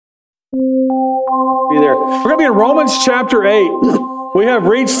Be there. We're going to be in Romans chapter 8. We have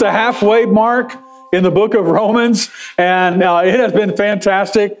reached the halfway mark in the book of Romans, and it has been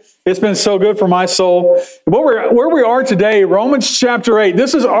fantastic. It's been so good for my soul. Where we are today, Romans chapter 8,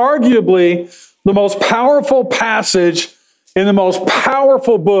 this is arguably the most powerful passage in the most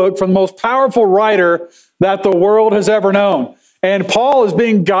powerful book from the most powerful writer that the world has ever known. And Paul is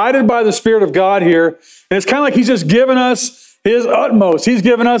being guided by the Spirit of God here, and it's kind of like he's just given us his utmost. He's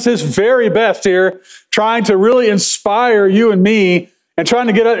given us his very best here, trying to really inspire you and me and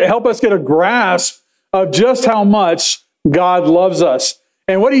trying to help us get a grasp of just how much God loves us.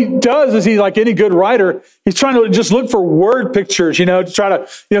 And what he does is like any good writer, he's trying to just look for word pictures, to try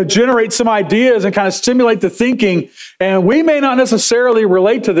to, generate some ideas and kind of stimulate the thinking. And we may not necessarily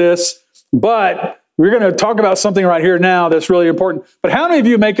relate to this, but we're going to talk about something right here now that's really important. But how many of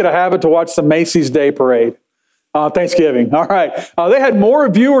you make it a habit to watch the Macy's Day Parade? Thanksgiving. All right. They had more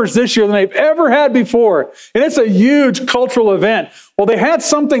viewers this year than they've ever had before. And it's a huge cultural event. Well, they had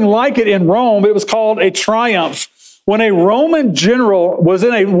something like it in Rome. It was called a triumph. When a Roman general was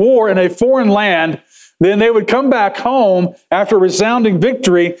in a war in a foreign land, then they would come back home after a resounding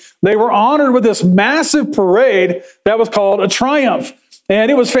victory. They were honored with this massive parade that was called a triumph. And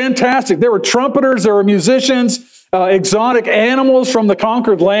it was fantastic. There were trumpeters, there were musicians, exotic animals from the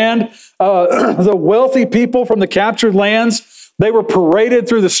conquered land, the wealthy people from the captured lands. They were paraded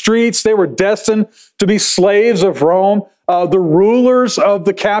through the streets. They were destined to be slaves of Rome. The rulers of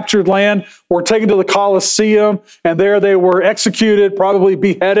the captured land were taken to the Colosseum, and there they were executed, probably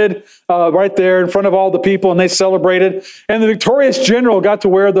beheaded right there in front of all the people, and they celebrated. And the victorious general got to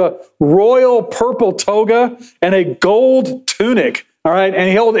wear the royal purple toga and a gold tunic. All right, and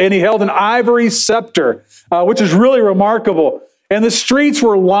he held an ivory scepter, which is really remarkable. And the streets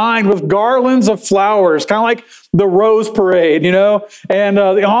were lined with garlands of flowers, kind of like the Rose Parade, and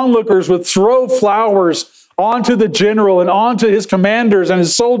the onlookers would throw flowers onto the general and onto his commanders and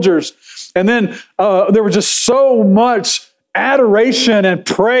his soldiers. And then there was just so much adoration and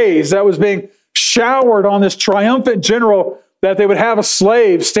praise that was being showered on this triumphant general that they would have a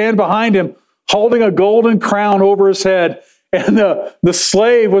slave stand behind him holding a golden crown over his head. And the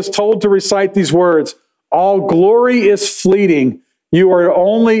slave was told to recite these words: "All glory is fleeting. You are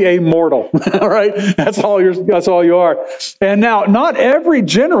only a mortal." All right, that's all you are. And now, not every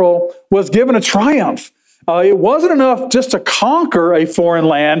general was given a triumph. It wasn't enough just to conquer a foreign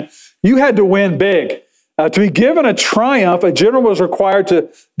land. You had to win big. To be given a triumph, a general was required to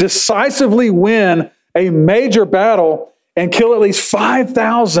decisively win a major battle and kill at least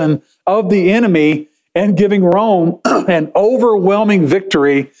 5,000 of the enemy, and giving Rome an overwhelming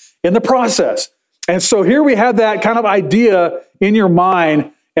victory in the process. And so here we have that kind of idea in your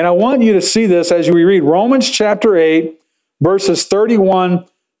mind, and I want you to see this as we read Romans chapter 8, verses 31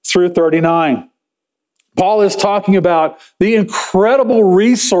 through 39. Paul is talking about the incredible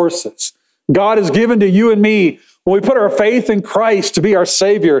resources God has given to you and me when we put our faith in Christ to be our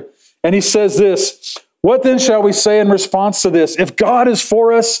Savior. And he says this: "What then shall we say in response to this? If God is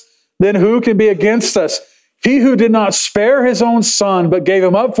for us, then who can be against us? He who did not spare his own son, but gave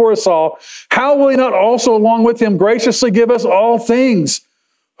him up for us all, how will he not also along with him graciously give us all things?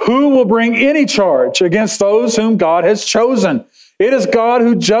 Who will bring any charge against those whom God has chosen? It is God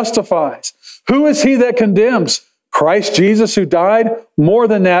who justifies. Who is he that condemns? Christ Jesus, who died, more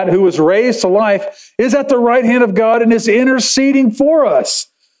than that, who was raised to life, is at the right hand of God and is interceding for us."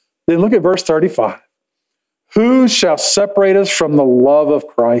 Then look at verse 35. "Who shall separate us from the love of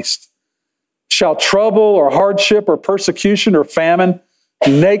Christ? Shall trouble or hardship or persecution or famine,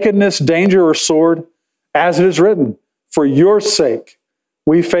 nakedness, danger, or sword? As it is written, for your sake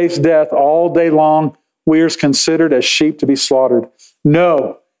we face death all day long. We are considered as sheep to be slaughtered.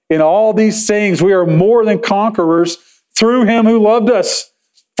 No, in all these things we are more than conquerors through him who loved us.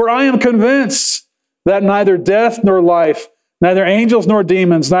 For I am convinced that neither death nor life, neither angels nor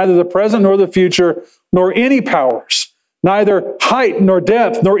demons, neither the present nor the future, nor any powers, neither height nor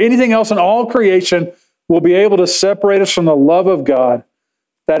depth, nor anything else in all creation will be able to separate us from the love of God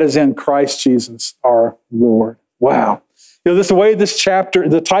that is in Christ Jesus our Lord." Wow. The way this chapter,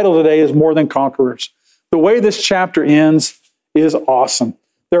 the title today is More Than Conquerors. The way this chapter ends is awesome.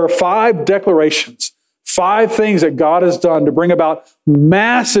 There are 5 declarations, 5 things that God has done to bring about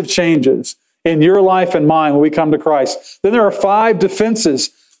massive changes in your life and mine when we come to Christ. Then there are 5 defenses,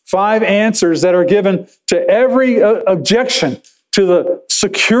 5 answers that are given to every objection to the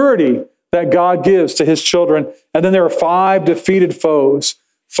security that God gives to his children. And then there are 5 defeated foes,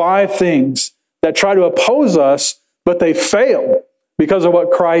 5 things that try to oppose us, but they fail because of what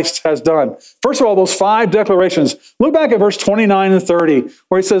Christ has done. First of all, those 5 declarations. Look back at verse 29 and 30,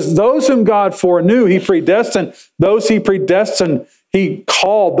 where he says, those whom God foreknew, he predestined. Those he predestined, he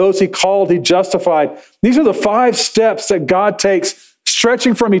called. Those he called, he justified. These are the 5 steps that God takes,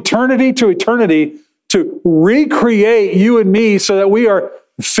 stretching from eternity to recreate you and me so that we are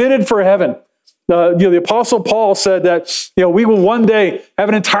fitted for heaven. The Apostle Paul said that we will one day have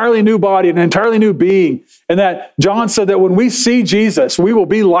an entirely new body, an entirely new being. And that John said that when we see Jesus, we will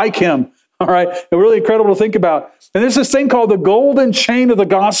be like him. All right. And really incredible to think about. And there's this thing called the golden chain of the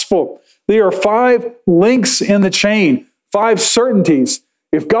gospel. There are 5 links in the chain, 5 certainties.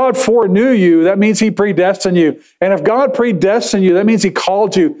 If God foreknew you, that means he predestined you. And if God predestined you, that means he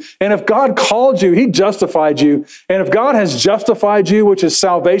called you. And if God called you, he justified you. And if God has justified you, which is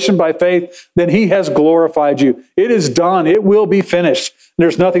salvation by faith, then he has glorified you. It is done. It will be finished.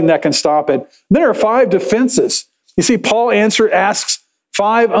 There's nothing that can stop it. There are 5 defenses. You see, Paul asks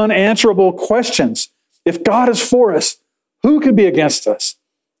 5 unanswerable questions. If God is for us, who can be against us?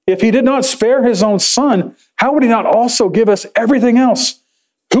 If he did not spare his own son, how would he not also give us everything else?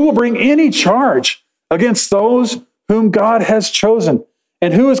 Who will bring any charge against those whom God has chosen?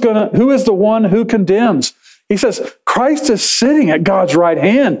 And who is the one who condemns? He says, Christ is sitting at God's right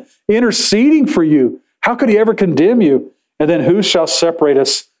hand, interceding for you. How could he ever condemn you? And then who shall separate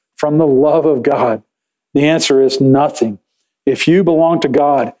us from the love of God? The answer is nothing. If you belong to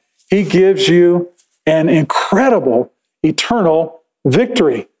God, he gives you an incredible, eternal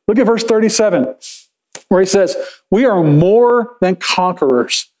victory. Look at verse 37. Where he says, we are more than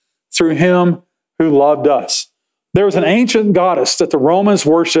conquerors through him who loved us. There was an ancient goddess that the Romans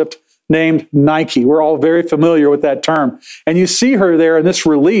worshipped named Nike. We're all very familiar with that term. And you see her there in this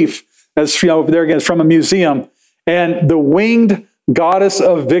relief, as there again, it's from a museum, and the winged goddess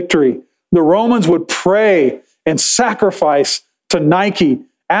of victory. The Romans would pray and sacrifice to Nike,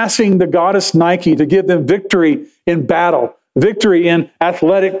 asking the goddess Nike to give them victory in battle, victory in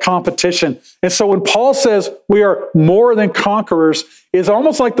athletic competition. And so when Paul says we are more than conquerors, it's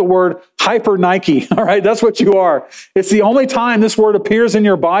almost like the word hyper Nike. All right, that's what you are. It's the only time this word appears in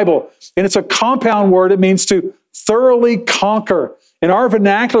your Bible. And it's a compound word. It means to thoroughly conquer. In our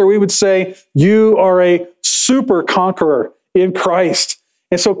vernacular, we would say you are a super conqueror in Christ.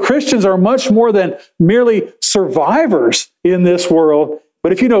 And so Christians are much more than merely survivors in this world.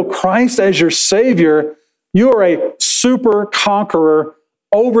 But if you know Christ as your Savior, you are a super conqueror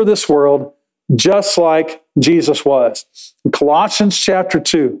over this world, just like Jesus was. In Colossians chapter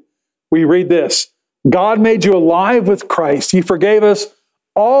 2, we read this: God made you alive with Christ. He forgave us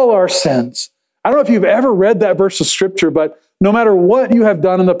all our sins. I don't know if you've ever read that verse of Scripture, but no matter what you have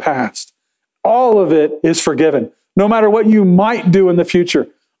done in the past, all of it is forgiven. No matter what you might do in the future,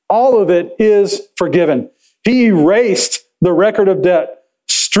 all of it is forgiven. He erased the record of debt,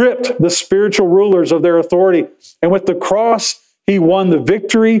 stripped the spiritual rulers of their authority. And with the cross, he won the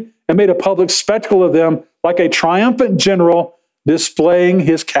victory and made a public spectacle of them like a triumphant general displaying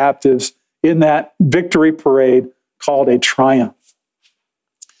his captives in that victory parade called a triumph.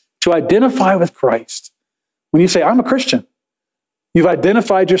 To identify with Christ, when you say, I'm a Christian, you've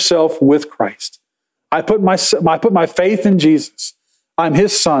identified yourself with Christ. I put my faith in Jesus. I'm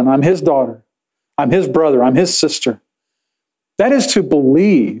his son. I'm his daughter. I'm his brother. I'm his sister. That is to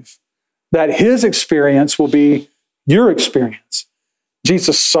believe that his experience will be your experience.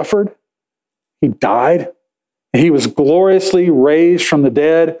 Jesus suffered. He died. He was gloriously raised from the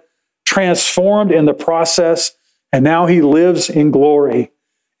dead, transformed in the process, and now he lives in glory.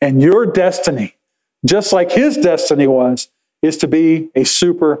 And your destiny, just like his destiny was, is to be a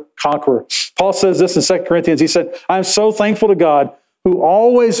super conqueror. Paul says this in 2 Corinthians. He said, I'm so thankful to God who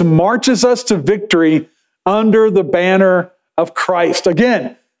always marches us to victory under the banner of Christ.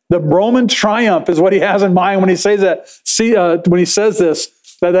 Again, the Roman triumph is what he has in mind when he says that. When he says this,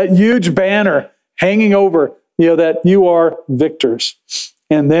 that huge banner hanging over, that you are victors.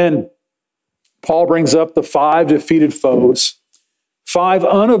 And then Paul brings up the 5 defeated foes, 5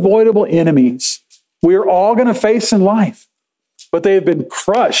 unavoidable enemies we're all going to face in life, but they have been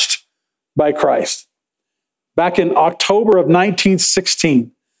crushed by Christ. Back in October of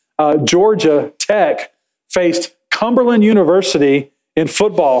 1916, Georgia Tech faced Cumberland University in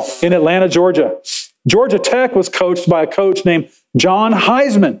football in Atlanta, Georgia. Georgia Tech was coached by a coach named John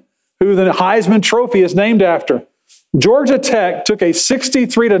Heisman, who the Heisman Trophy is named after. Georgia Tech took a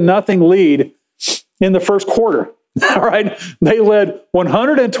 63-0 lead in the first quarter. All right, they led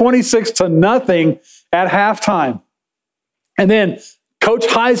 126-0 at halftime. And then Coach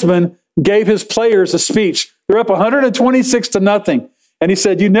Heisman gave his players a speech. They're up 126-0. And he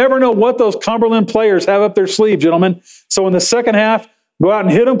said, you never know what those Cumberland players have up their sleeve, gentlemen. So in the second half, go out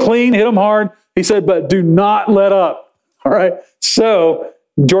and hit them clean, hit them hard. He said, but do not let up. All right. So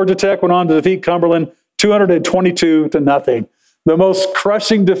Georgia Tech went on to defeat Cumberland 222-0. The most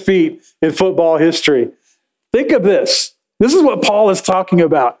crushing defeat in football history. Think of this. This is what Paul is talking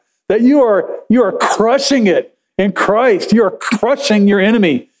about, that you are crushing it in Christ. You are crushing your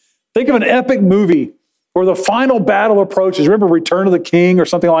enemy. Think of an epic movie where the final battle approaches. Remember Return of the King or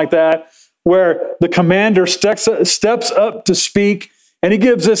something like that, where the commander steps up to speak, and he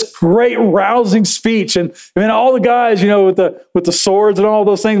gives this great rousing speech. And all the guys, with the swords and all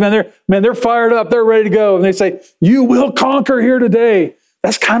those things, they're fired up. They're ready to go. And they say, you will conquer here today.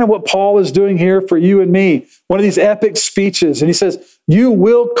 That's kind of what Paul is doing here for you and me. One of these epic speeches. And he says, you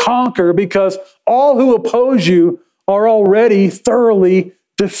will conquer because all who oppose you are already thoroughly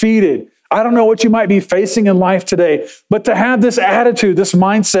defeated. I don't know what you might be facing in life today, but to have this attitude, this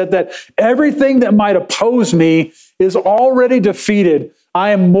mindset that everything that might oppose me is already defeated.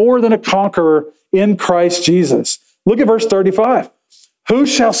 I am more than a conqueror in Christ Jesus. Look at verse 35. Who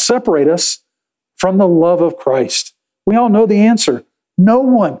shall separate us from the love of Christ? We all know the answer. No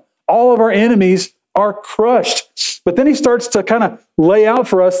one. All of our enemies are crushed. But then he starts to kind of lay out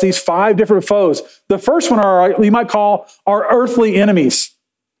for us these 5 different foes. The first one you might call our earthly enemies.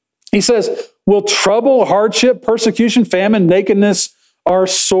 He says, will trouble, hardship, persecution, famine, nakedness, our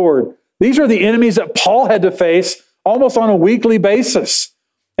sword. These are the enemies that Paul had to face almost on a weekly basis.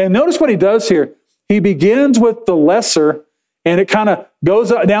 And notice what he does here. He begins with the lesser, and it kind of goes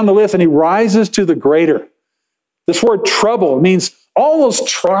down the list, and he rises to the greater. This word trouble means all those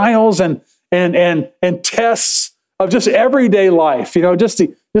trials and tests of just everyday life. Just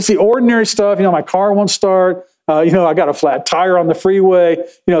the ordinary stuff. My car won't start. I got a flat tire on the freeway.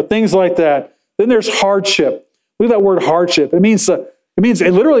 Things like that. Then there's hardship. Look at that word hardship. It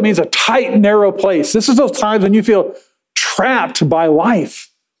literally means a tight, narrow place. This is those times when you feel trapped by life.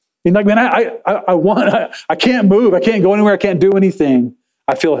 I can't move. I can't go anywhere. I can't do anything.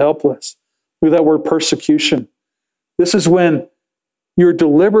 I feel helpless. Look at that word persecution. This is when you're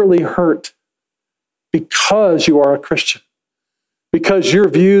deliberately hurt because you are a Christian, because your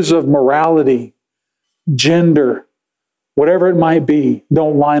views of morality, gender, whatever it might be,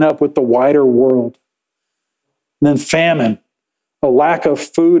 don't line up with the wider world. And then famine, a lack of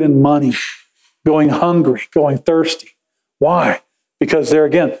food and money, going hungry, going thirsty. Why? Because there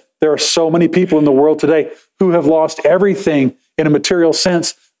are so many people in the world today who have lost everything in a material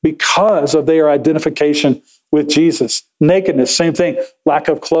sense because of their identification with Jesus. Nakedness, same thing. Lack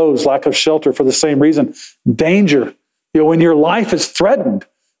of clothes, lack of shelter for the same reason. Danger, when your life is threatened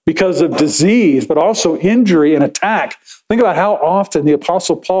because of disease, but also injury and attack. Think about how often the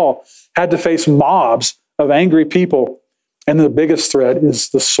Apostle Paul had to face mobs of angry people. And the biggest threat is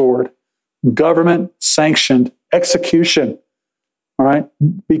the sword. Government-sanctioned execution, all right,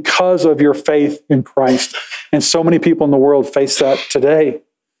 because of your faith in Christ. And so many people in the world face that today.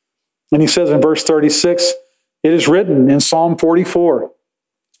 And he says in verse 36, it is written in Psalm 44,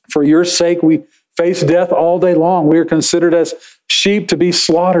 for your sake we face death all day long. We are considered as sheep to be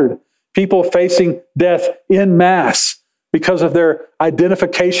slaughtered. People facing death en masse because of their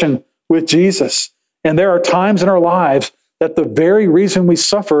identification with Jesus. And there are times in our lives that the very reason we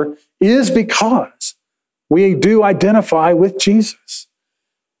suffer is because we do identify with Jesus.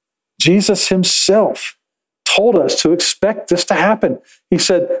 Jesus himself told us to expect this to happen. He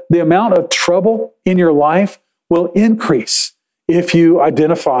said, the amount of trouble in your life will increase if you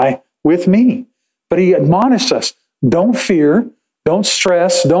identify with me. But he admonished us, don't fear, don't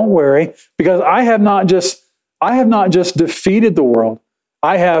stress, don't worry, because I have not just defeated the world,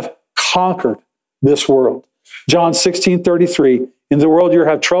 I have conquered this world. John 16:33, in the world you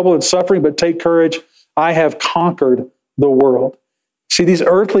have trouble and suffering, but take courage, I have conquered the world. See, these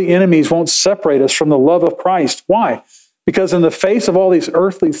earthly enemies won't separate us from the love of Christ. Why? Because in the face of all these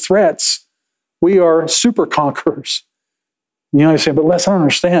earthly threats, we are super conquerors. You say, but Les, I don't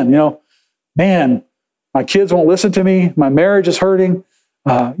understand. Man, my kids won't listen to me. My marriage is hurting.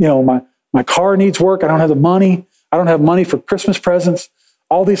 My car needs work. I don't have the money. I don't have money for Christmas presents.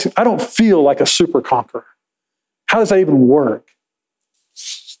 All these, I don't feel like a super conqueror. How does that even work?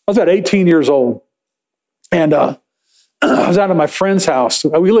 I was about 18 years old, and I was out at my friend's house.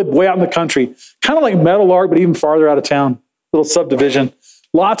 We lived way out in the country, kind of like Metal Ark, but even farther out of town, little subdivision.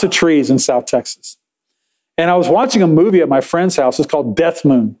 Lots of trees in South Texas. And I was watching a movie at my friend's house. It's called Death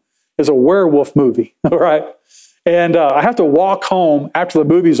Moon. It's a werewolf movie, all right? And I have to walk home after the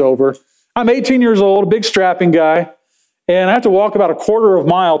movie's over. I'm 18 years old, a big strapping guy, and I have to walk about a quarter of a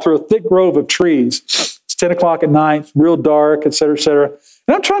mile through a thick grove of trees. It's 10 o'clock at night, it's real dark, et cetera, et cetera.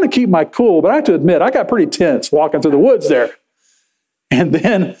 And I'm trying to keep my cool, but I have to admit, I got pretty tense walking through the woods there. And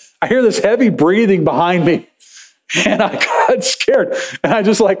then I hear this heavy breathing behind me. And I got scared. And I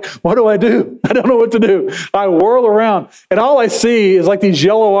just like, what do? I don't know what to do. I whirl around. And all I see is like these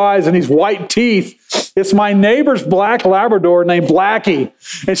yellow eyes and these white teeth. It's my neighbor's black Labrador named Blackie.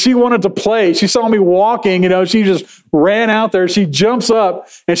 And she wanted to play. She saw me walking, she just ran out there. She jumps up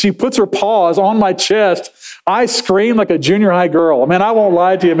and she puts her paws on my chest. I screamed like a junior high girl. Man, I won't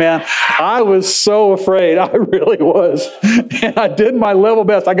lie to you, man. I was so afraid. I really was. And I did my level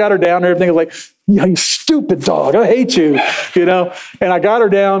best. I got her down and everything was like, you stupid dog. I hate you, And I got her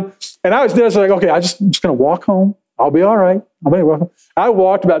down and I was there. So like, okay, I'm just going to walk home. I'll be all right. I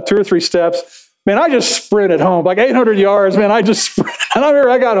walked about 2 or 3 steps. Man, I just sprinted home, like 800 yards. Man, I just sprinted. And I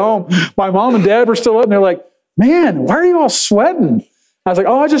remember I got home. My mom and dad were still up and they're like, man, why are you all sweating? I was like,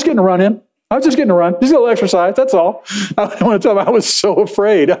 oh, I was just getting a run in. Just a little exercise. That's all. I want to tell you, I was so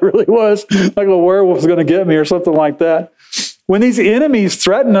afraid. I really was. Like a werewolf was going to get me or something like that. When these enemies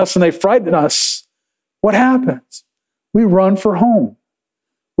threaten us and they frighten us, what happens? We run for home.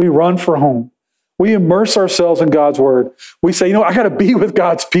 We run for home. We immerse ourselves in God's word. We say, I got to be with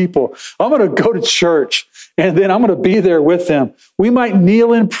God's people. I'm going to go to church and then I'm going to be there with them. We might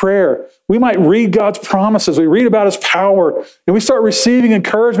kneel in prayer. We might read God's promises. We read about his power and we start receiving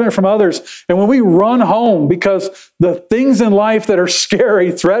encouragement from others. And when we run home because the things in life that are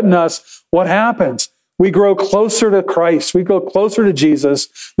scary threaten us, what happens? We grow closer to Christ. We go closer to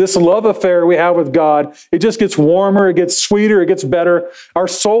Jesus. This love affair we have with God, it just gets warmer, it gets sweeter, it gets better. Our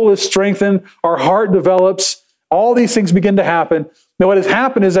soul is strengthened, our heart develops. All these things begin to happen. Now, what has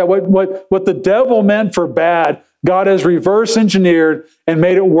happened is that what the devil meant for bad, God has reverse engineered and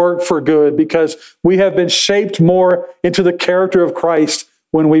made it work for good because we have been shaped more into the character of Christ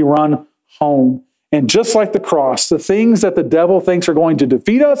when we run home. And just like the cross, the things that the devil thinks are going to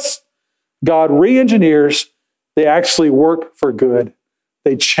defeat us, God re-engineers, they actually work for good.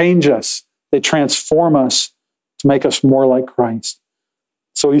 They change us. They transform us to make us more like Christ.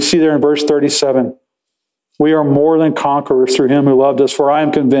 So you see there in verse 37, we are more than conquerors through him who loved us, for I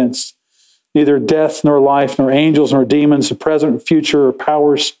am convinced neither death nor life, nor angels nor demons, the present or future or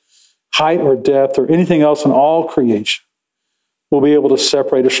powers, height or depth, or anything else in all creation will be able to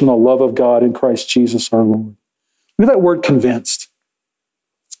separate us from the love of God in Christ Jesus our Lord. Look at that word convinced.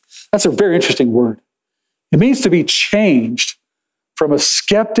 That's a very interesting word. It means to be changed from a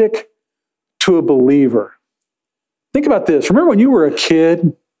skeptic to a believer. Think about this. Remember when you were a kid,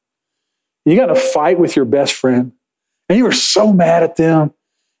 and you got in a fight with your best friend, and you were so mad at them,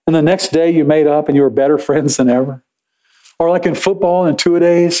 and the next day you made up and you were better friends than ever? Or like in football in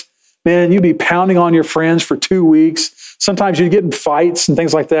two-a-days, man, you'd be pounding on your friends for 2 weeks. Sometimes you'd get in fights and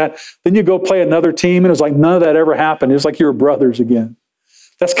things like that. Then you go play another team, and it was like none of that ever happened. It was like you were brothers again.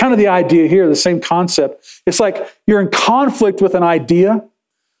 That's kind of the idea here, the same concept. It's like you're in conflict with an idea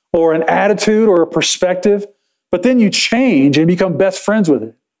or an attitude or a perspective, but then you change and become best friends with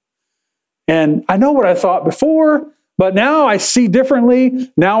it. And I know what I thought before, but now I see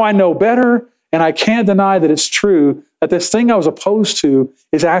differently. Now I know better, and I can't deny that it's true that this thing I was opposed to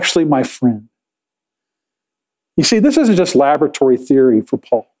is actually my friend. You see, this isn't just laboratory theory for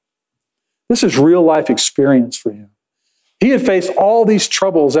Paul. This is real life experience for him. He had faced all these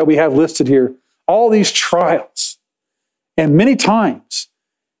troubles that we have listed here, all these trials. And many times,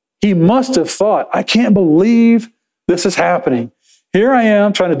 he must have thought, I can't believe this is happening. Here I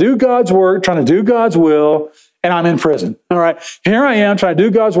am trying to do God's work, trying to do God's will, and I'm in prison. All right. Here I am trying to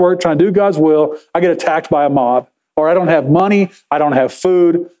do God's work, trying to do God's will. I get attacked by a mob, or I don't have money. I don't have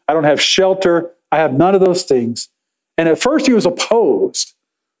food. I don't have shelter. I have none of those things. And at first he was opposed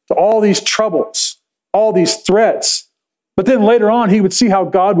to all these troubles, all these threats. But then later on, he would see how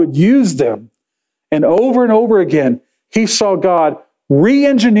God would use them. And over again, he saw God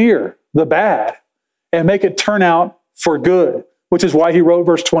re-engineer the bad and make it turn out for good, which is why he wrote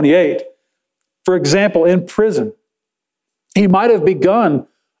verse 28. For example, in prison, he might have begun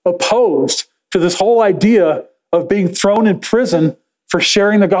opposed to this whole idea of being thrown in prison for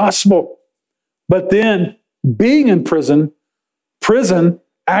sharing the gospel. But then being in prison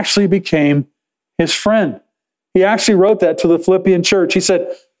actually became his friend. He actually wrote that to the Philippian church. He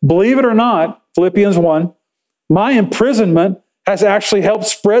said, believe it or not, Philippians 1, my imprisonment has actually helped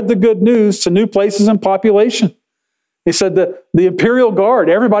spread the good news to new places and population. He said that the Imperial Guard,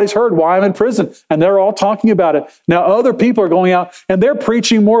 everybody's heard why I'm in prison, and they're all talking about it. Now other people are going out, and they're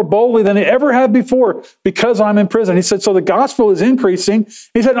preaching more boldly than they ever have before because I'm in prison. He said, so the gospel is increasing.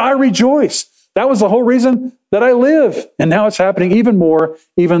 He said, I rejoice. That was the whole reason that I live. And now it's happening even more,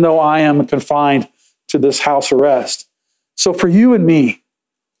 even though I am confined to this house arrest. So for you and me,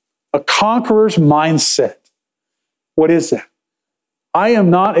 a conqueror's mindset, what is that? I am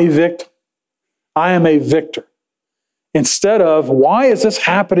not a victim. I am a victor. Instead of, why is this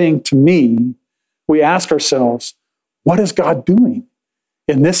happening to me? We ask ourselves, what is God doing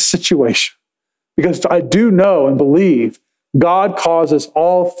in this situation? Because I do know and believe God causes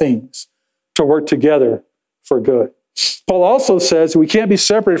all things to work together for good. Paul also says we can't be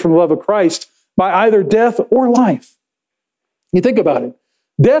separated from the love of Christ by either death or life. You think about it.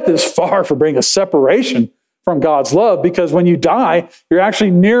 Death is far from being a separation from God's love, because when you die, you're actually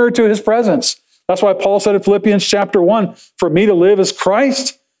nearer to his presence. That's why Paul said in Philippians chapter 1, for me to live is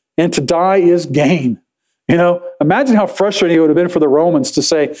Christ and to die is gain. You know, imagine how frustrating it would have been for the Romans to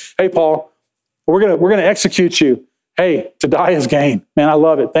say, hey, Paul, we're gonna execute you. Hey, to die is gain. Man, I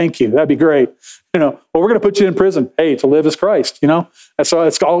love it. Thank you. That'd be great. You know, well, we're going to put you in prison. Hey, to live is Christ, you know? And so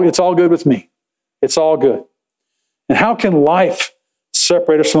it's all good with me. It's all good. And how can life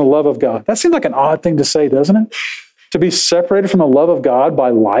separate us from the love of God? That seems like an odd thing to say, doesn't it? To be separated from the love of God by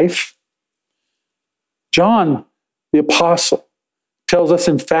life. John, the apostle, tells us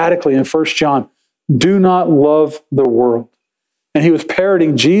emphatically in 1 John, do not love the world. And he was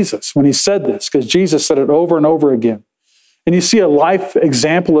parroting Jesus when he said this, because Jesus said it over and over again. And you see a life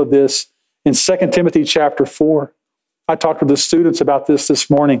example of this in 2 Timothy chapter 4. I talked with the students about this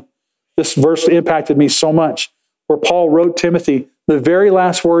morning. This verse impacted me so much, where Paul wrote Timothy the very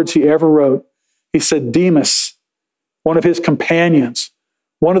last words he ever wrote. He said, Demas, one of his companions,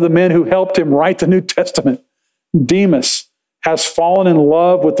 one of the men who helped him write the New Testament, Demas has fallen in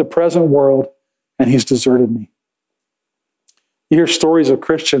love with the present world, and he's deserted me. You hear stories of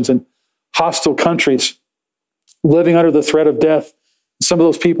Christians in hostile countries living under the threat of death. Some of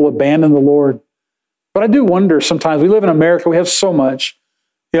those people abandon the Lord. But I do wonder sometimes, we live in America, we have so much.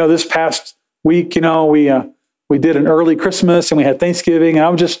 You know, this past week, you know, we did an early Christmas and we had Thanksgiving, and I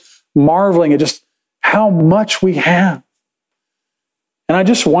was just marveling at just how much we have. And I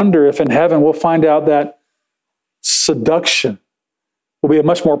just wonder if in heaven we'll find out that seduction will be a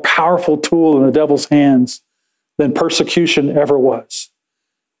much more powerful tool in the devil's hands than persecution ever was.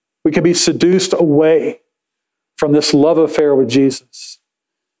 We can be seduced away from this love affair with Jesus.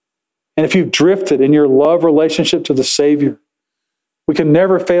 And if you've drifted in your love relationship to the Savior, we can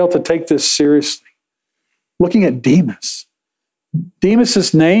never fail to take this seriously. Looking at Demas.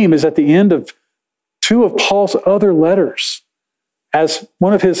 Demas's name is at the end of 2 of Paul's other letters as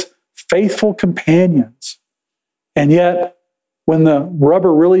one of his faithful companions. And yet, when the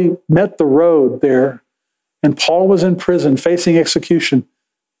rubber really met the road there, and Paul was in prison facing execution,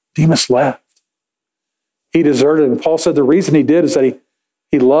 Demas left. He deserted him. Paul said the reason he did is that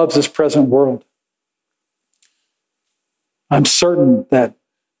he loves this present world. I'm certain that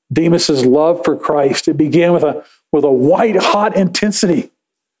Demas's love for Christ, it began with a white-hot intensity.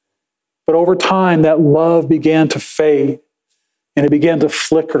 But over time, that love began to fade, and it began to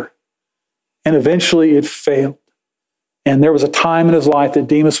flicker, and eventually it failed. And there was a time in his life that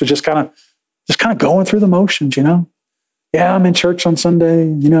Demas was just kind of going through the motions, you know. Yeah, I'm in church on Sunday,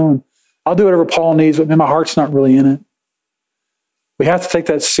 you know, and I'll do whatever Paul needs, but man, my heart's not really in it. We have to take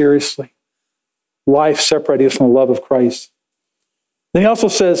that seriously. Life separating us from the love of Christ. Then he also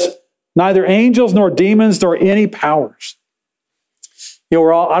says, neither angels nor demons nor any powers. You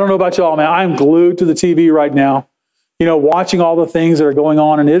know, I don't know about y'all, man, I'm glued to the TV right now, you know, watching all the things that are going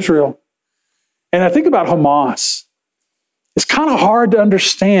on in Israel. And I think about Hamas. It's kind of hard to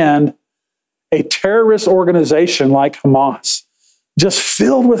understand a terrorist organization like Hamas, just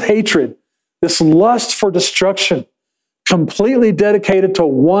filled with hatred, this lust for destruction, completely dedicated to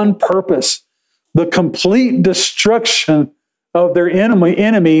one purpose, the complete destruction of their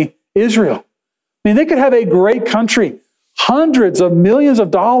enemy, Israel. I mean, they could have a great country, hundreds of millions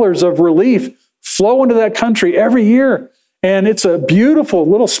of dollars of relief flow into that country every year. And it's a beautiful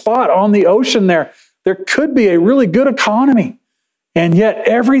little spot on the ocean there. There could be a really good economy. And yet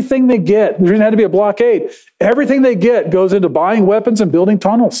everything they get, there didn't have to be a blockade, everything they get goes into buying weapons and building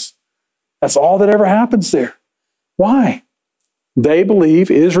tunnels. That's all that ever happens there. Why? They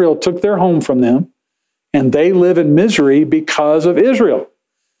believe Israel took their home from them, and they live in misery because of Israel.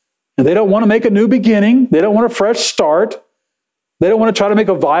 And they don't want to make a new beginning. They don't want a fresh start. They don't want to try to make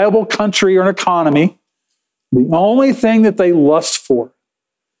a viable country or an economy. The only thing that they lust for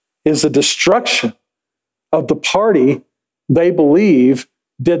is the destruction of the party they believe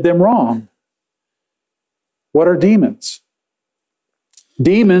did them wrong. What are demons?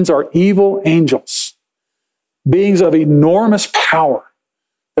 Demons are evil angels, beings of enormous power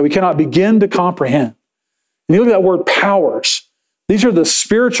that we cannot begin to comprehend. And you look at that word powers, These are the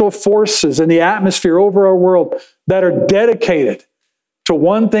spiritual forces in the atmosphere over our world that are dedicated to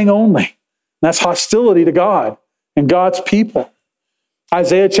one thing only. And that's hostility to God and God's people.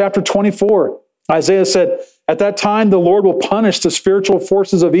 Isaiah chapter 24, Isaiah said, at that time the Lord will punish the spiritual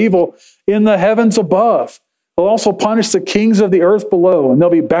forces of evil in the heavens above. He'll also punish the kings of the earth below, and they'll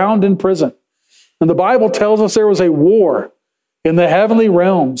be bound in prison. And the Bible tells us there was a war in the heavenly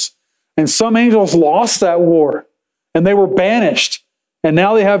realms, and some angels lost that war, and they were banished. And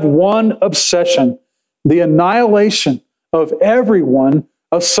now they have one obsession, the annihilation of everyone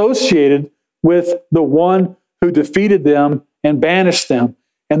associated with the one who defeated them and banished them.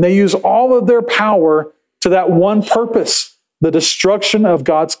 And they use all of their power to that one purpose, the destruction of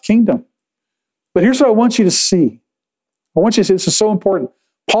God's kingdom. But here's what I want you to see. I want you to see, this is so important.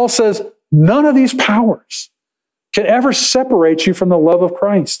 Paul says, none of these powers can ever separate you from the love of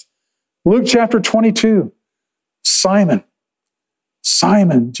Christ. Luke chapter 22, Simon,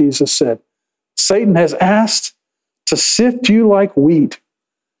 Jesus said, Satan has asked to sift you like wheat,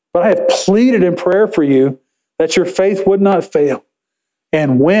 but I have pleaded in prayer for you that your faith would not fail.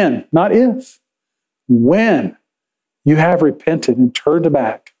 And when, not if, when you have repented and turned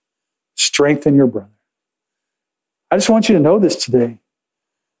back, strengthen your brother. I just want you to know this today.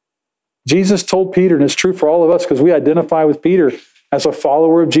 Jesus told Peter, and it's true for all of us because we identify with Peter as a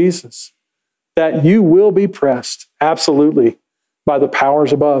follower of Jesus, that you will be pressed, absolutely, by the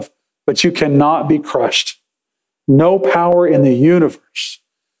powers above, but you cannot be crushed. No power in the universe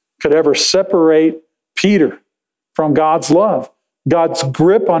could ever separate Peter from God's love. God's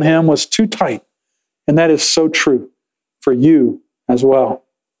grip on him was too tight, and that is so true for you as well.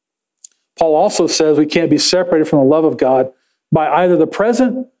 Paul also says we can't be separated from the love of God by either the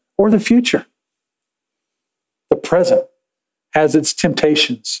present or the future. The present has its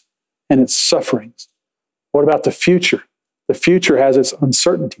temptations and its sufferings. What about the future? The future has its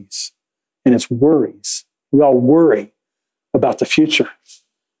uncertainties and its worries. We all worry about the future.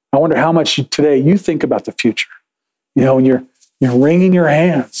 I wonder how much today you think about the future. You know, when you're wringing your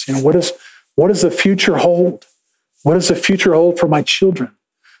hands, you know, what does the future hold? What does the future hold for my children?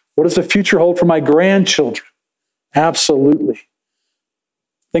 What does the future hold for my grandchildren? Absolutely.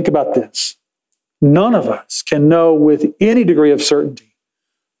 Think about this. None of us can know with any degree of certainty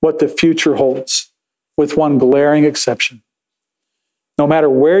what the future holds, with one glaring exception. No matter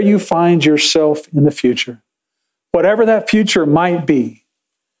where you find yourself in the future, whatever that future might be,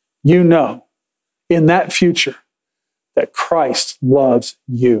 you know in that future that Christ loves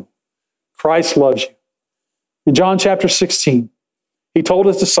you. Christ loves you. In John chapter 16, he told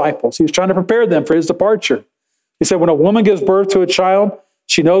his disciples, he was trying to prepare them for his departure. He said, when a woman gives birth to a child,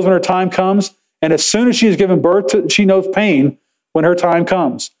 she knows when her time comes, and as soon as she has given birth to, she knows pain when her time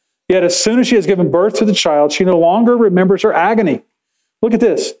comes. Yet as soon as she has given birth to the child, she no longer remembers her agony. Look at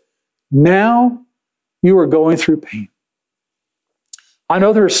this. Now you are going through pain. I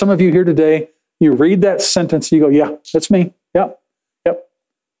know there are some of you here today, you read that sentence, you go, yeah, that's me. Yep.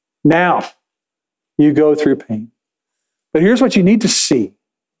 Now you go through pain. But here's what you need to see.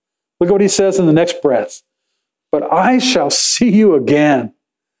 Look at what he says in the next breath. But I shall see you again,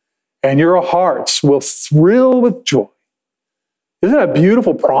 and your hearts will thrill with joy. Isn't that a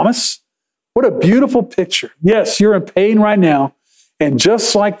beautiful promise? What a beautiful picture. Yes, you're in pain right now, and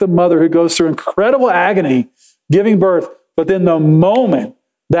just like the mother who goes through incredible agony giving birth, but then the moment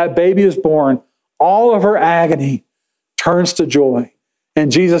that baby is born, all of her agony turns to joy.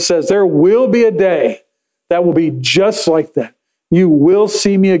 And Jesus says, there will be a day that will be just like that. You will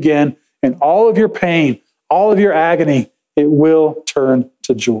see me again, and all of your pain, all of your agony, it will turn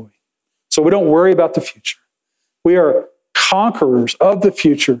to joy. So we don't worry about the future. We are conquerors of the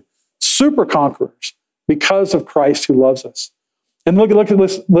future, super conquerors, because of Christ who loves us. And look at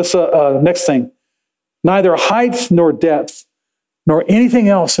this next thing. Neither height nor depth, nor anything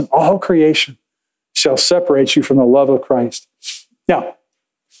else in all creation shall separate you from the love of Christ. Now,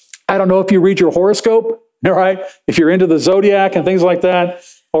 I don't know if you read your horoscope, all right? If you're into the zodiac and things like that,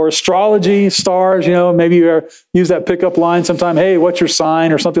 or astrology, stars, you know, maybe you use that pickup line sometime, hey, what's your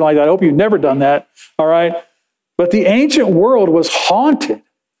sign, or something like that. I hope you've never done that, all right? But the ancient world was haunted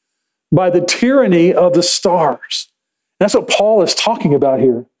by the tyranny of the stars. That's what Paul is talking about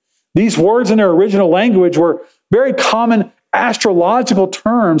here. These words in their original language were very common astrological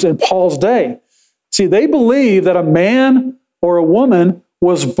terms in Paul's day. See, they believed that a man or a woman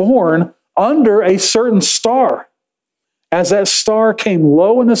was born under a certain star. As that star came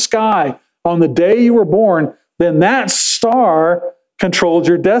low in the sky on the day you were born, then that star controlled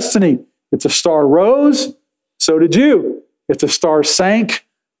your destiny. If the star rose, so did you. If the star sank,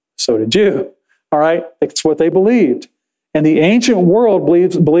 so did you. All right? That's what they believed. And the ancient world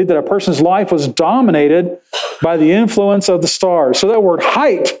believed that a person's life was dominated by the influence of the stars. So that word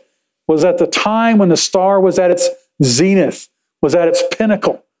height was at the time when the star was at its zenith, was at its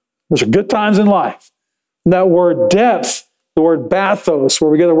pinnacle. Those are good times in life. And that word depth, the word bathos,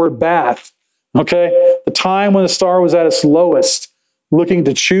 where we get the word bath, okay? The time when the star was at its lowest, looking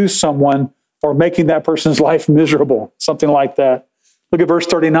to choose someone or making that person's life miserable, something like that. Look at verse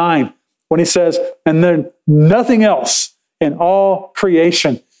 39 when he says, and then nothing else in all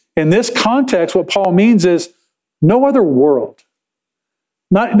creation. In this context, what Paul means is no other world.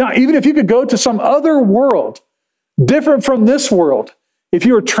 Not even if you could go to some other world, different from this world, if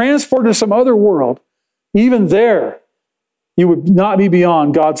you were transported to some other world, even there, you would not be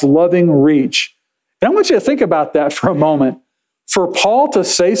beyond God's loving reach. And I want you to think about that for a moment. For Paul to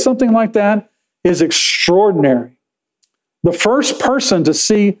say something like that is extraordinary. The first person to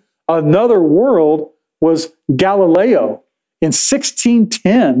see another world was Galileo in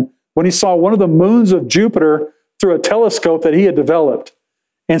 1610 when he saw one of the moons of Jupiter through a telescope that he had developed.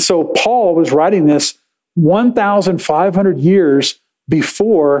 And so Paul was writing this 1,500 years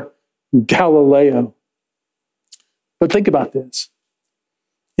before Galileo. But think about this.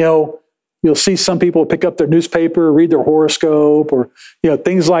 You'll see some people pick up their newspaper, read their horoscope, or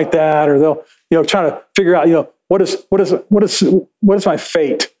things like that, or they'll try to figure out what is my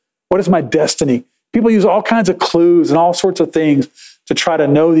fate? What is my destiny? People use all kinds of clues and all sorts of things to try to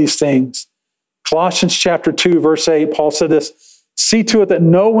know these things. Colossians chapter 2, verse 8, Paul said this, see to it that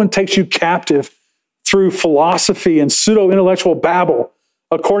no one takes you captive through philosophy and pseudo-intellectual babble,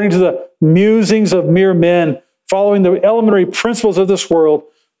 according to the musings of mere men, following the elementary principles of this world,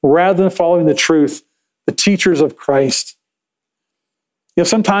 rather than following the truth, the teachers of Christ.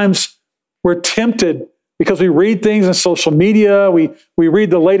 Sometimes we're tempted because we read things in social media, we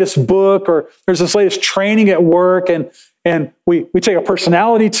read the latest book, or there's this latest training at work, and we take a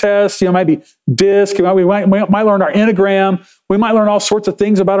personality test, it might be DISC, we might learn our Enneagram, we might learn all sorts of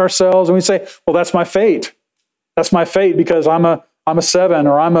things about ourselves, and we say, well, that's my fate. That's my fate because I'm a 7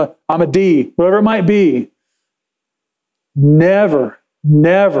 or I'm a D, whatever it might be. Never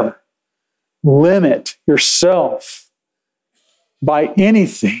limit yourself by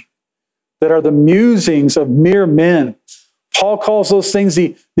anything that are the musings of mere men. Paul calls those things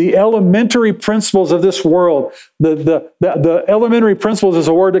the elementary principles of this world. The elementary principles is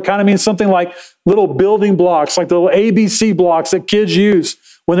a word that kind of means something like little building blocks, like the little ABC blocks that kids use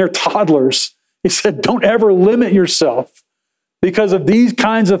when they're toddlers. He said, don't ever limit yourself because of these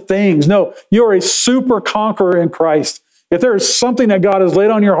kinds of things. No, you're a super conqueror in Christ. If there is something that God has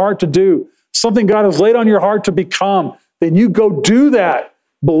laid on your heart to do, something God has laid on your heart to become, then you go do that,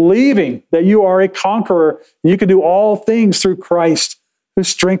 believing that you are a conqueror and you can do all things through Christ who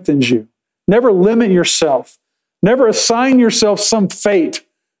strengthens you. Never limit yourself. Never assign yourself some fate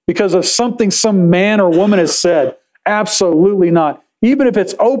because of something some man or woman has said. Absolutely not. Even if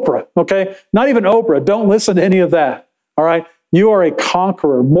it's Oprah, okay? Not even Oprah. Don't listen to any of that, all right? You are a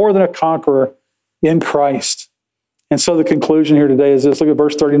conqueror, more than a conqueror in Christ. And so the conclusion here today is this. Look at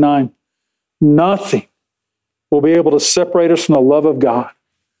verse 39. Nothing will be able to separate us from the love of God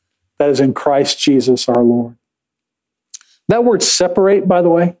that is in Christ Jesus our Lord. That word separate, by the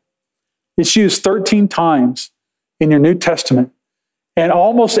way, it's used 13 times in your New Testament. And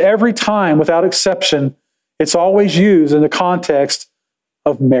almost every time, without exception, it's always used in the context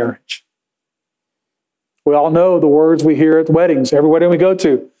of marriage. We all know the words we hear at weddings, every wedding we go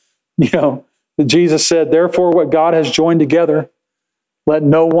to. Jesus said, therefore, what God has joined together, let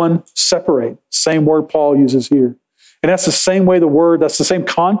no one separate. Same word Paul uses here. And that's the same way that's the same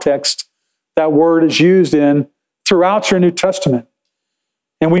context that word is used in throughout your New Testament.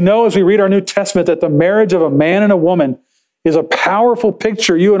 And we know as we read our New Testament that the marriage of a man and a woman is a powerful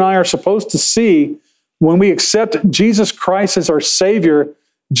picture you and I are supposed to see when we accept Jesus Christ as our Savior.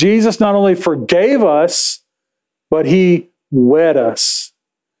 Jesus not only forgave us, but he wed us.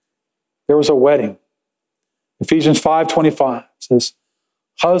 There was a wedding. Ephesians 5:25 says,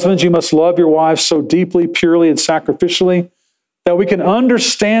 husbands, you must love your wives so deeply, purely, and sacrificially that we can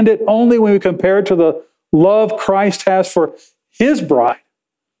understand it only when we compare it to the love Christ has for his bride,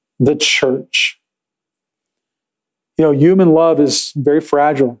 the church. Human love is very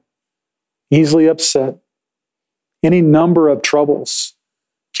fragile, easily upset. Any number of troubles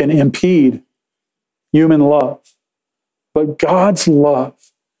can impede human love. But God's love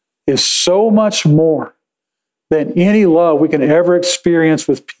is so much more than any love we can ever experience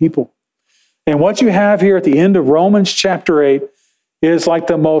with people. And what you have here at the end of Romans chapter 8 is like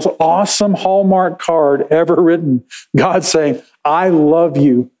the most awesome Hallmark card ever written. God saying, I love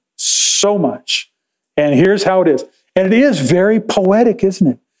you so much. And here's how it is. And it is very poetic, isn't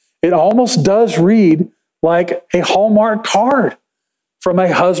it? It almost does read like a Hallmark card from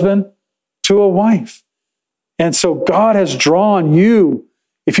a husband to a wife. And so God has drawn you,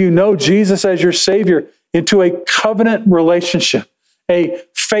 if you know Jesus as your Savior, into a covenant relationship, a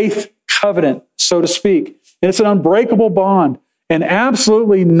faith covenant, so to speak. And it's an unbreakable bond, and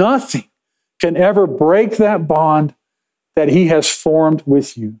absolutely nothing can ever break that bond that He has formed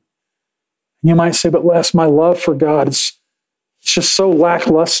with you. You might say, but Les, my love for God is just so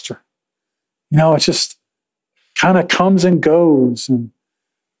lackluster. It just kind of comes and goes, and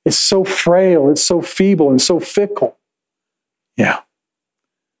it's so frail, it's so feeble and so fickle. Yeah.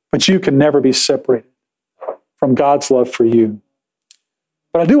 But you can never be separated from God's love for you.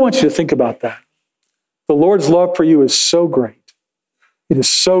 But I do want you to think about that. The Lord's love for you is so great. It is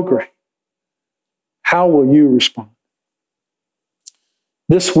so great. How will you respond?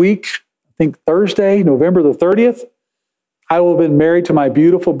 This week, I think Thursday, November the 30th, I will have been married to my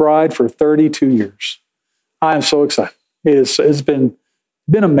beautiful bride for 32 years. I am so excited. It's been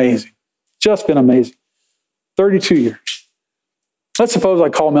amazing. Just been amazing. 32 years. Let's suppose I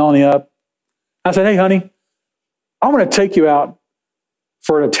call Melanie up. I said, hey, honey, I'm going to take you out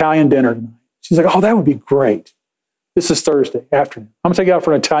for an Italian dinner tonight. She's like, oh, that would be great. This is Thursday afternoon. I'm going to take you out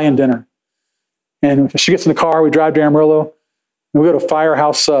for an Italian dinner. And she gets in the car. We drive to Amarillo. And we go to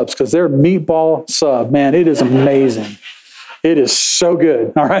Firehouse Subs because their meatball sub, man, it is amazing. It is so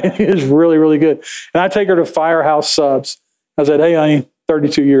good. All right. It is really, really good. And I take her to Firehouse Subs. I said, hey, honey,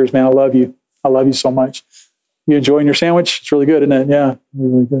 32 years, man. I love you. I love you so much. You enjoying your sandwich? It's really good, isn't it? Yeah,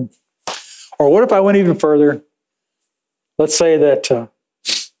 really, really good. Or what if I went even further? Let's say that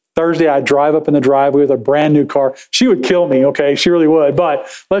Thursday I drive up in the driveway with a brand new car. She would kill me, okay? She really would. But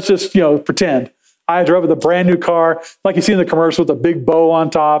let's just, pretend. I drove with a brand new car, like you see in the commercial with a big bow on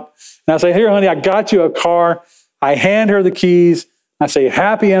top. And I say, here, honey, I got you a car. I hand her the keys. I say,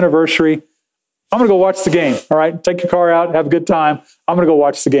 happy anniversary. I'm going to go watch the game, all right? Take your car out, have a good time. I'm going to go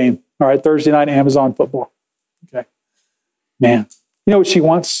watch the game, all right? Thursday night, Amazon football. Okay. Man, you know what she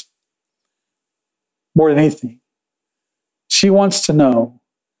wants? More than anything. She wants to know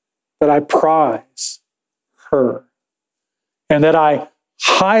that I prize her and that I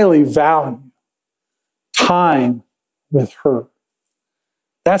highly value time with her.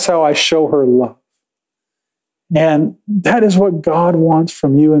 That's how I show her love. And that is what God wants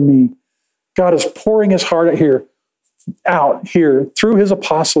from you and me. God is pouring His heart out here through His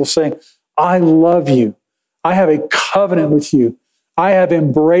apostles saying, I love you. I have a covenant with you. I have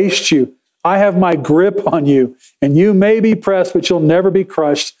embraced you. I have my grip on you. And you may be pressed, but you'll never be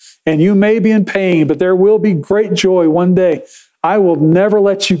crushed. And you may be in pain, but there will be great joy one day. I will never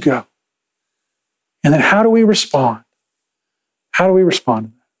let you go. And then how do we respond? How do we respond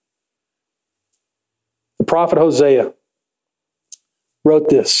to that? The prophet Hosea wrote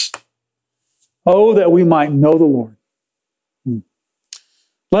this. Oh, that we might know the Lord.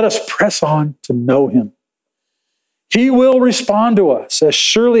 Let us press on to know Him. He will respond to us as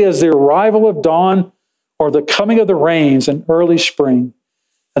surely as the arrival of dawn or the coming of the rains in early spring.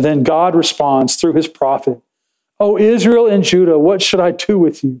 And then God responds through His prophet. O Israel and Judah, what should I do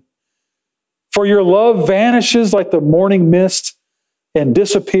with you? For your love vanishes like the morning mist and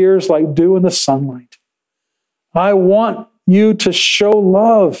disappears like dew in the sunlight. I want you to show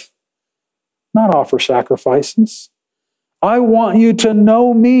love, not offer sacrifices. I want you to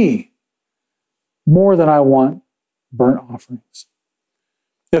know me more than I want burnt offerings.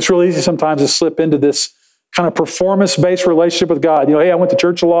 It's really easy sometimes to slip into this kind of performance-based relationship with God. Hey, I went to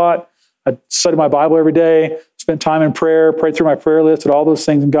church a lot. I studied my Bible every day, spent time in prayer, prayed through my prayer list and all those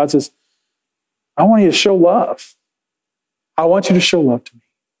things. And God says, I want you to show love. I want you to show love to me.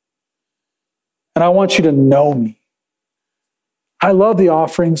 And I want you to know me. I love the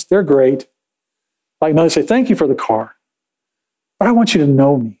offerings. They're great. Like Melanie say, thank you for the car. But I want you to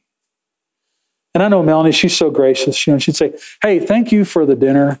know me. And I know Melanie, she's so gracious. She'd say, hey, thank you for the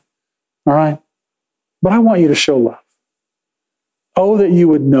dinner. All right. But I want you to show love. Oh, that you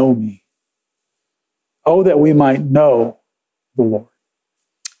would know me. Oh, that we might know the Lord.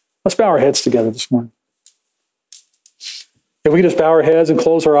 Let's bow our heads together this morning. If we could just bow our heads and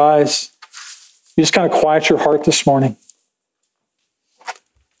close our eyes, you just kind of quiet your heart this morning.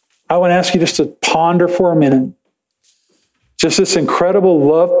 I want to ask you just to ponder for a minute. Just this incredible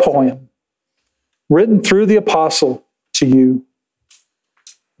love poem written through the apostle to you.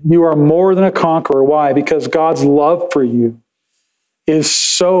 You are more than a conqueror. Why? Because God's love for you is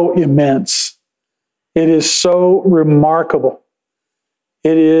so immense. It is so remarkable.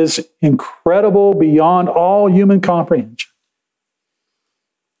 It is incredible beyond all human comprehension.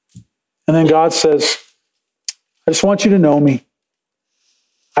 And then God says, I I just want you to know me.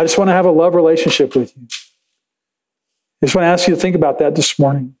 I just want to have a love relationship with you. I just want to ask you to think about that this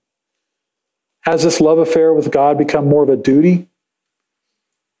morning. Has this love affair with God become more of a duty?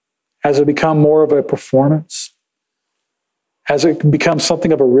 Has it become more of a performance? Has it become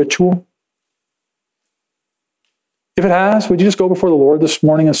something of a ritual? If it has, would you just go before the Lord this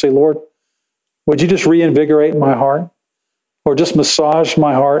morning and say, Lord, would you just reinvigorate my heart? Or just massage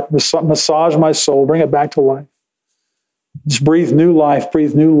my heart, massage my soul, bring it back to life. Just breathe new life,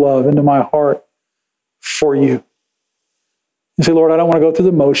 breathe new love into my heart for you. You say, Lord, I don't want to go through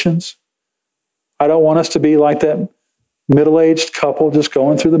the motions. I don't want us to be like that middle-aged couple just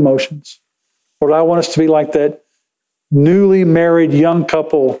going through the motions. Lord, I want us to be like that newly married young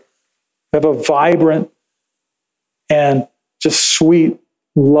couple, have a vibrant and just sweet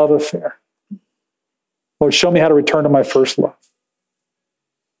love affair. Lord, show me how to return to my first love.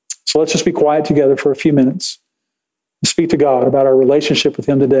 So let's just be quiet together for a few minutes and speak to God about our relationship with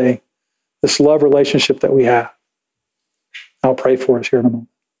Him today, this love relationship that we have. I'll pray for us here in a moment.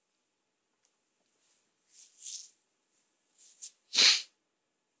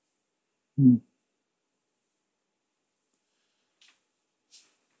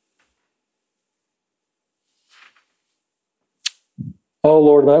 Oh,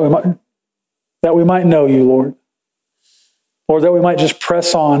 Lord, that we might know you, Lord. Lord, that we might just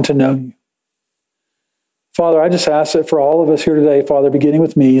press on to know you. Father, I just ask that for all of us here today, Father, beginning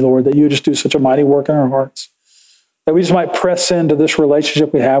with me, Lord, that you just do such a mighty work in our hearts, that we just might press into this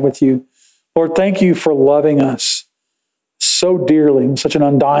relationship we have with you. Lord, thank you for loving us so dearly, with such an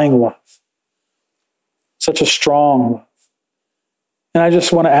undying love, such a strong love. And I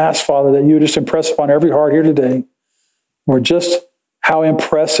just want to ask, Father, that you just impress upon every heart here today, Lord, just how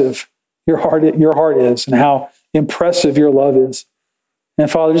impressive your heart is and how impressive your love is.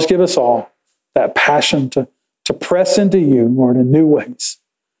 And Father, just give us all that passion to press into you, Lord, in new ways.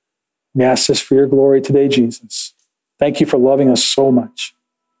 We ask this for your glory today, Jesus. Thank you for loving us so much.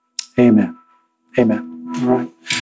 Amen. Amen. All right.